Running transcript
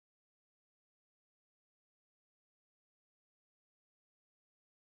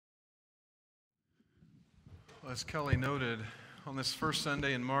as Kelly noted, on this first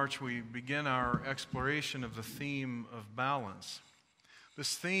Sunday in March, we begin our exploration of the theme of balance.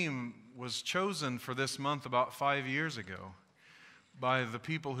 This theme was chosen for this month about 5 years ago by the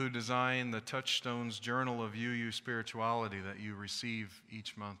people who designed the Touchstone's Journal of UU Spirituality that you receive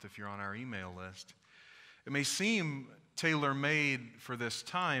each month if you're on our email list. It may seem tailor-made for this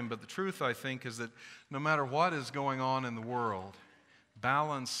time, but the truth, I think, is that no matter what is going on in the world,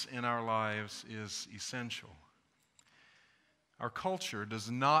 balance in our lives is essential. Our culture does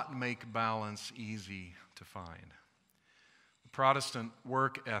not make balance easy to find. The Protestant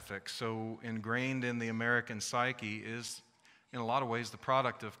work ethic, so ingrained in the American psyche, is in a lot of ways the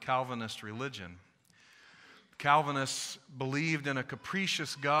product of Calvinist religion. Calvinists believed in a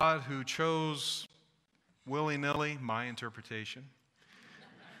capricious God who chose willy-nilly, my interpretation,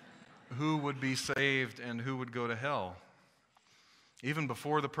 who would be saved and who would go to hell, even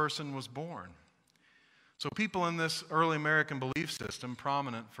before the person was born. So people in this early American belief system,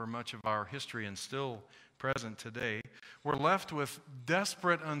 prominent for much of our history and still present today, were left with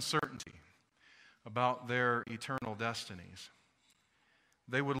desperate uncertainty about their eternal destinies.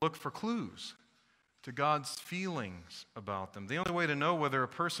 They would look for clues to God's feelings about them. The only way to know whether a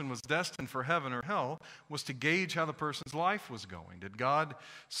person was destined for heaven or hell was to gauge how the person's life was going. Did God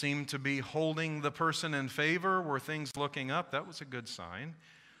seem to be holding the person in favor? Were things looking up? That was a good sign.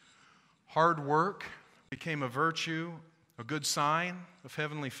 Hard work became a virtue, a good sign of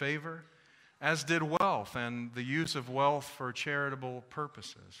heavenly favor, as did wealth and the use of wealth for charitable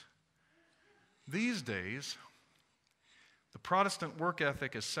purposes. These days, the Protestant work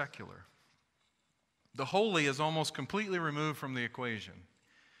ethic is secular. The holy is almost completely removed from the equation,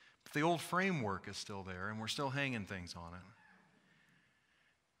 but the old framework is still there, and we're still hanging things on it.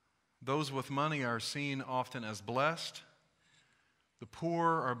 Those with money are seen often as blessed. The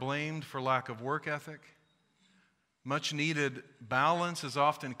poor are blamed for lack of work ethic. Much needed balance is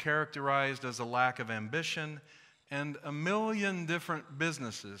often characterized as a lack of ambition, and a million different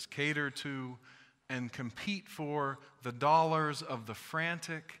businesses cater to and compete for the dollars of the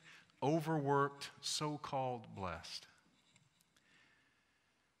frantic, overworked, so-called blessed.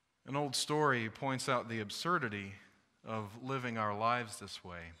 An old story points out the absurdity of living our lives this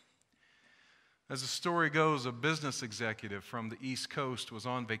way. As the story goes, a business executive from the East Coast was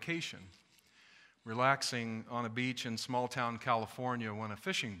on vacation, relaxing on a beach in small-town California when a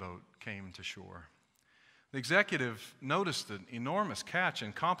fishing boat came to shore. The executive noticed the enormous catch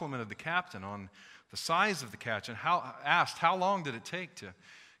and complimented the captain on the size of the catch and asked how long did it take to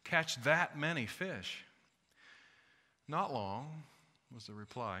catch that many fish. Not long, was the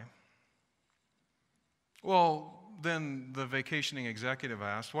reply. Well, then the vacationing executive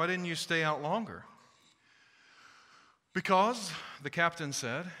asked, why didn't you stay out longer? Because, the captain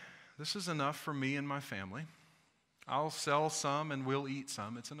said, this is enough for me and my family. I'll sell some and we'll eat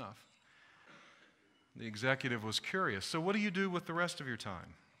some. It's enough. The executive was curious. So what do you do with the rest of your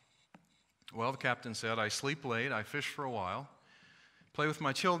time? Well, the captain said, I sleep late, I fish for a while, play with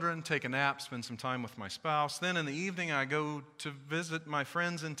my children, take a nap, spend some time with my spouse. Then in the evening, I go to visit my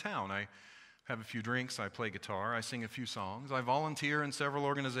friends in town. I have a few drinks, I play guitar, I sing a few songs, I volunteer in several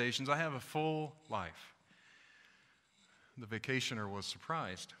organizations. I have a full life. The vacationer was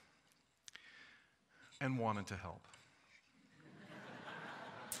surprised and wanted to help.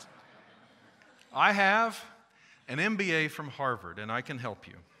 I have an MBA from Harvard, and I can help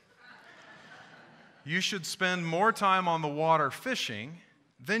you. You should spend more time on the water fishing,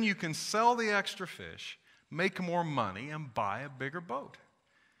 then you can sell the extra fish, make more money, and buy a bigger boat.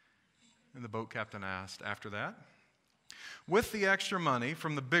 And the boat captain asked, after that? With the extra money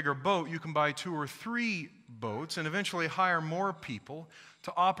from the bigger boat, you can buy 2 or 3 boats and eventually hire more people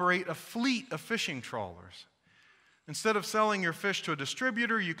to operate a fleet of fishing trawlers. Instead of selling your fish to a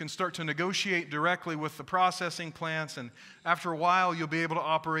distributor, you can start to negotiate directly with the processing plants, and after a while, you'll be able to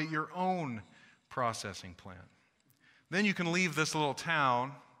operate your own processing plant. Then you can leave this little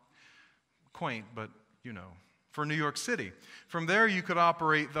town, quaint, but you know, for New York City. From there, you could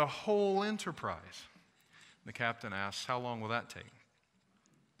operate the whole enterprise. The captain asks, how long will that take?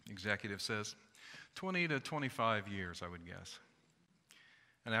 The executive says, 20 to 25 years, I would guess.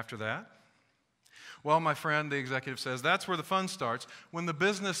 And after that? Well, my friend, the executive says, that's where the fun starts. When the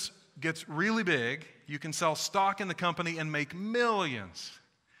business gets really big, you can sell stock in the company and make millions.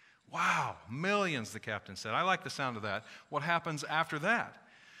 Wow, millions, the captain said. I like the sound of that. What happens after that?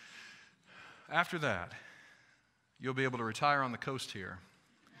 After that, you'll be able to retire on the coast here.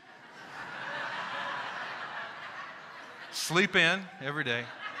 Sleep in every day.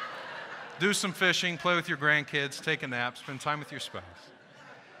 Do some fishing, play with your grandkids, take a nap, spend time with your spouse.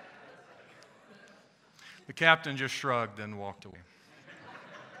 The captain just shrugged and walked away.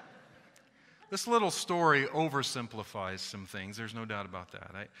 This little story oversimplifies some things. There's no doubt about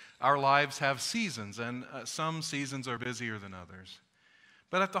that. Our lives have seasons, and some seasons are busier than others.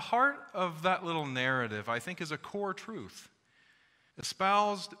 But at the heart of that little narrative, I think, is a core truth,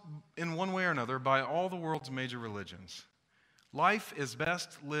 espoused in one way or another by all the world's major religions. Life is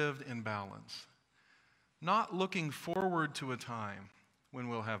best lived in balance, not looking forward to a time when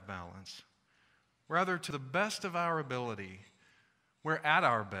we'll have balance. Rather, to the best of our ability, we're at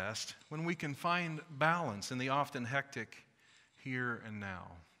our best when we can find balance in the often hectic here and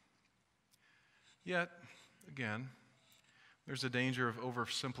now. Yet, again, there's a danger of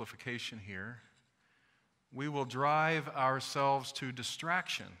oversimplification here. We will drive ourselves to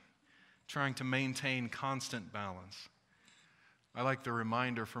distraction, trying to maintain constant balance. I like the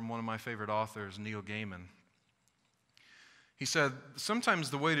reminder from one of my favorite authors, Neil Gaiman. He said,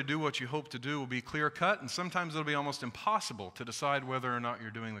 sometimes the way to do what you hope to do will be clear-cut, and sometimes it'll be almost impossible to decide whether or not you're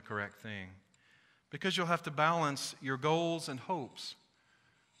doing the correct thing, because you'll have to balance your goals and hopes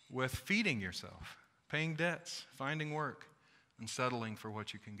with feeding yourself, paying debts, finding work, and settling for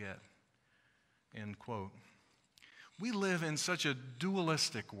what you can get. End quote. We live in such a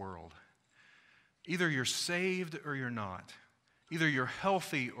dualistic world. Either you're saved or you're not. Either you're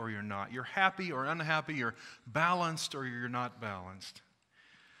healthy or you're not. You're happy or unhappy. You're balanced or you're not balanced.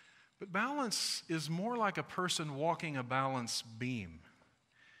 But balance is more like a person walking a balance beam.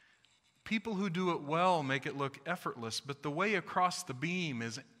 People who do it well make it look effortless, but the way across the beam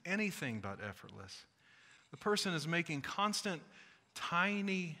is anything but effortless. The person is making constant,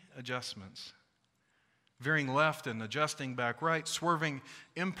 tiny adjustments, veering left and adjusting back right, swerving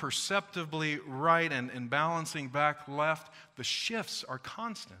imperceptibly right and balancing back left. The shifts are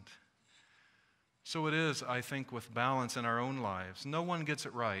constant. So it is, I think, with balance in our own lives. No one gets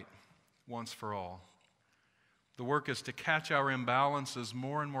it right once for all. The work is to catch our imbalances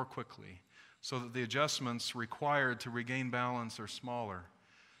more and more quickly so that the adjustments required to regain balance are smaller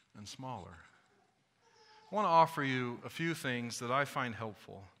and smaller. I want to offer you a few things that I find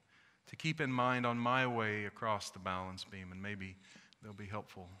helpful to keep in mind on my way across the balance beam, and maybe they'll be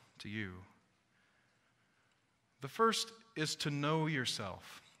helpful to you. The first is to know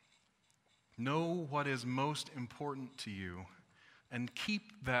yourself. Know what is most important to you, and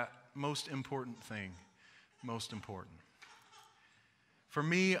keep that most important thing most important. For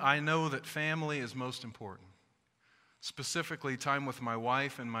me, I know that family is most important. Specifically, time with my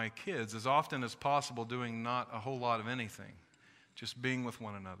wife and my kids, as often as possible doing not a whole lot of anything, just being with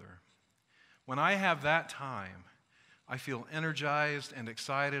one another. When I have that time, I feel energized and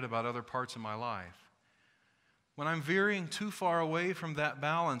excited about other parts of my life. When I'm veering too far away from that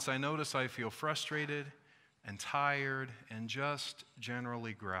balance, I notice I feel frustrated and tired and just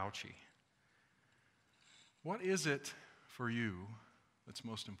generally grouchy. What is it for you that's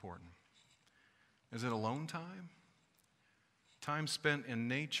most important? Is it alone time? Time spent in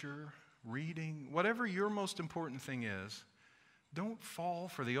nature, reading? Whatever your most important thing is, don't fall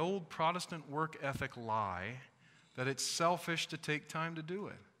for the old Protestant work ethic lie that it's selfish to take time to do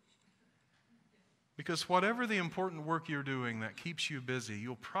it. Because whatever the important work you're doing that keeps you busy,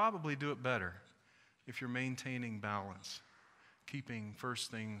 you'll probably do it better if you're maintaining balance, keeping first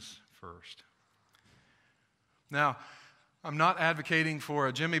things first. Now, I'm not advocating for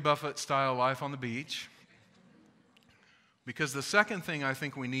a Jimmy Buffett-style life on the beach, because the second thing I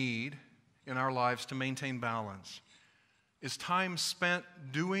think we need in our lives to maintain balance is time spent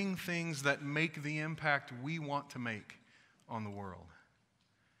doing things that make the impact we want to make on the world.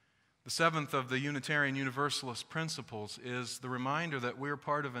 The seventh of the Unitarian Universalist principles is the reminder that we're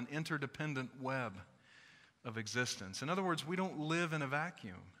part of an interdependent web of existence. In other words, we don't live in a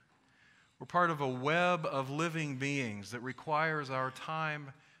vacuum. We're part of a web of living beings that requires our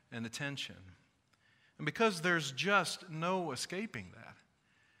time and attention. And because there's just no escaping that,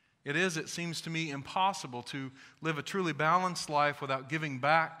 it seems to me, impossible to live a truly balanced life without giving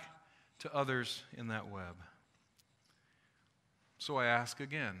back to others in that web. So I ask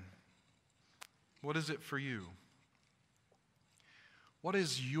again, what is it for you? What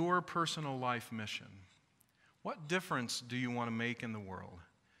is your personal life mission? What difference do you want to make in the world?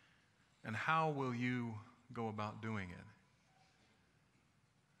 And how will you go about doing it?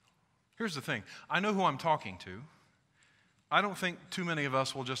 Here's the thing. I know who I'm talking to. I don't think too many of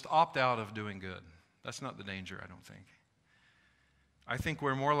us will just opt out of doing good. That's not the danger, I don't think. I think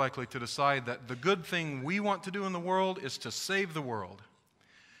we're more likely to decide that the good thing we want to do in the world is to save the world.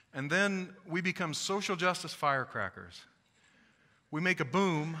 And then we become social justice firecrackers. We make a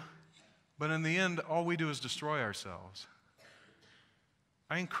boom, but in the end, all we do is destroy ourselves.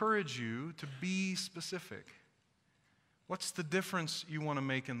 I encourage you to be specific. What's the difference you want to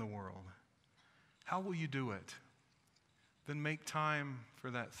make in the world? How will you do it? Then make time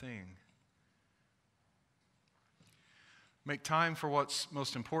for that thing. Make time for what's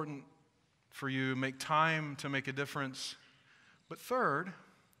most important for you. Make time to make a difference. But third,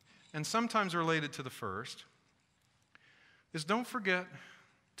 and sometimes related to the first, is don't forget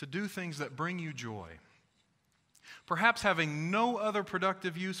to do things that bring you joy. Perhaps having no other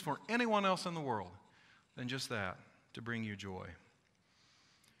productive use for anyone else in the world than just that, to bring you joy.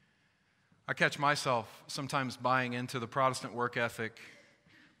 I catch myself sometimes buying into the Protestant work ethic,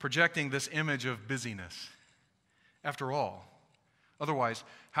 projecting this image of busyness. After all, otherwise,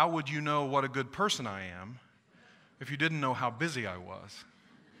 how would you know what a good person I am if you didn't know how busy I was?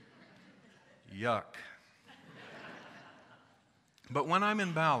 Yuck. But when I'm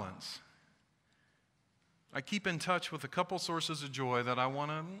in balance, I keep in touch with a couple sources of joy that I want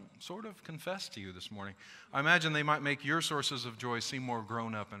to sort of confess to you this morning. I imagine they might make your sources of joy seem more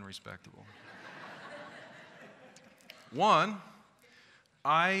grown up and respectable. One,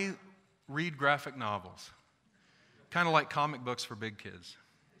 I read graphic novels, kind of like comic books for big kids.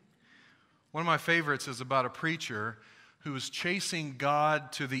 One of my favorites is about a preacher who is chasing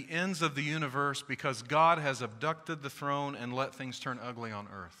God to the ends of the universe because God has abducted the throne and let things turn ugly on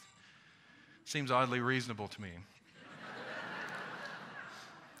earth. Seems oddly reasonable to me.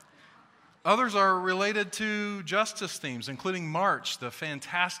 Others are related to justice themes, including March, the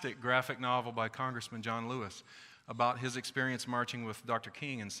fantastic graphic novel by Congressman John Lewis about his experience marching with Dr.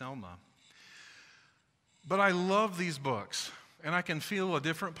 King in Selma. But I love these books, and I can feel a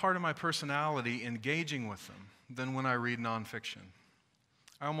different part of my personality engaging with them than when I read nonfiction.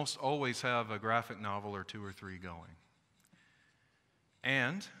 I almost always have a graphic novel or two or three going.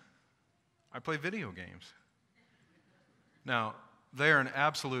 And I play video games. Now, they're an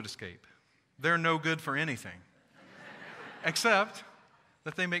absolute escape. They're no good for anything, except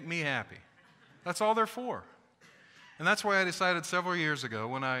that they make me happy. That's all they're for. And that's why I decided several years ago,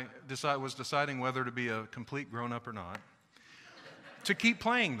 when I was deciding whether to be a complete grown-up or not, to keep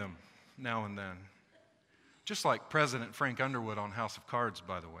playing them now and then. Just like President Frank Underwood on House of Cards,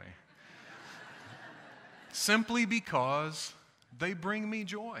 by the way. Simply because they bring me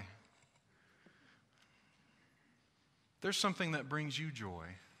joy. There's something that brings you joy.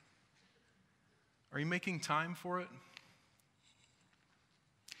 Are you making time for it?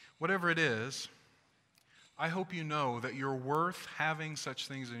 Whatever it is, I hope you know that you're worth having such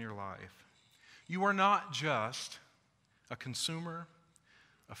things in your life. You are not just a consumer,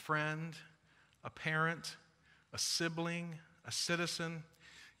 a friend, a parent, a sibling, a citizen.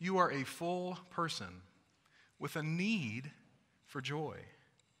 You are a full person with a need for joy.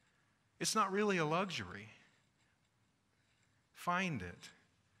 It's not really a luxury. Find it.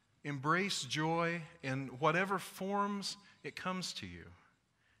 Embrace joy in whatever forms it comes to you.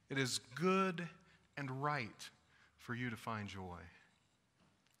 It is good and right for you to find joy.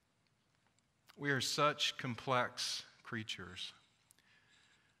 We are such complex creatures.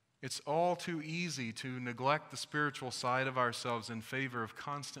 It's all too easy to neglect the spiritual side of ourselves in favor of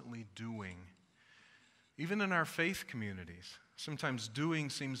constantly doing. Even in our faith communities, sometimes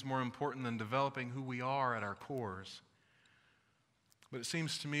doing seems more important than developing who we are at our cores. But it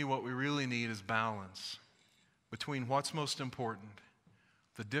seems to me what we really need is balance between what's most important,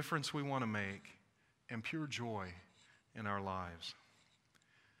 the difference we want to make, and pure joy in our lives.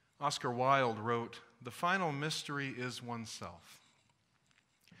 Oscar Wilde wrote, "The final mystery is oneself.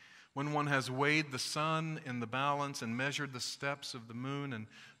 When one has weighed the sun in the balance and measured the steps of the moon and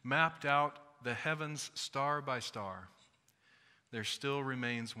mapped out the heavens star by star, there still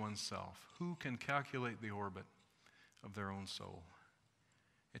remains oneself. Who can calculate the orbit of their own soul?"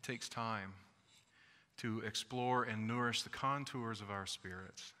 It takes time to explore and nourish the contours of our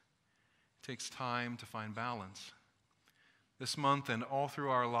spirits. It takes time to find balance. This month and all through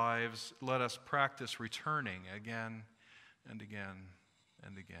our lives, let us practice returning again and again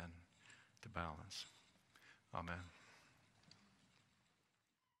and again to balance. Amen.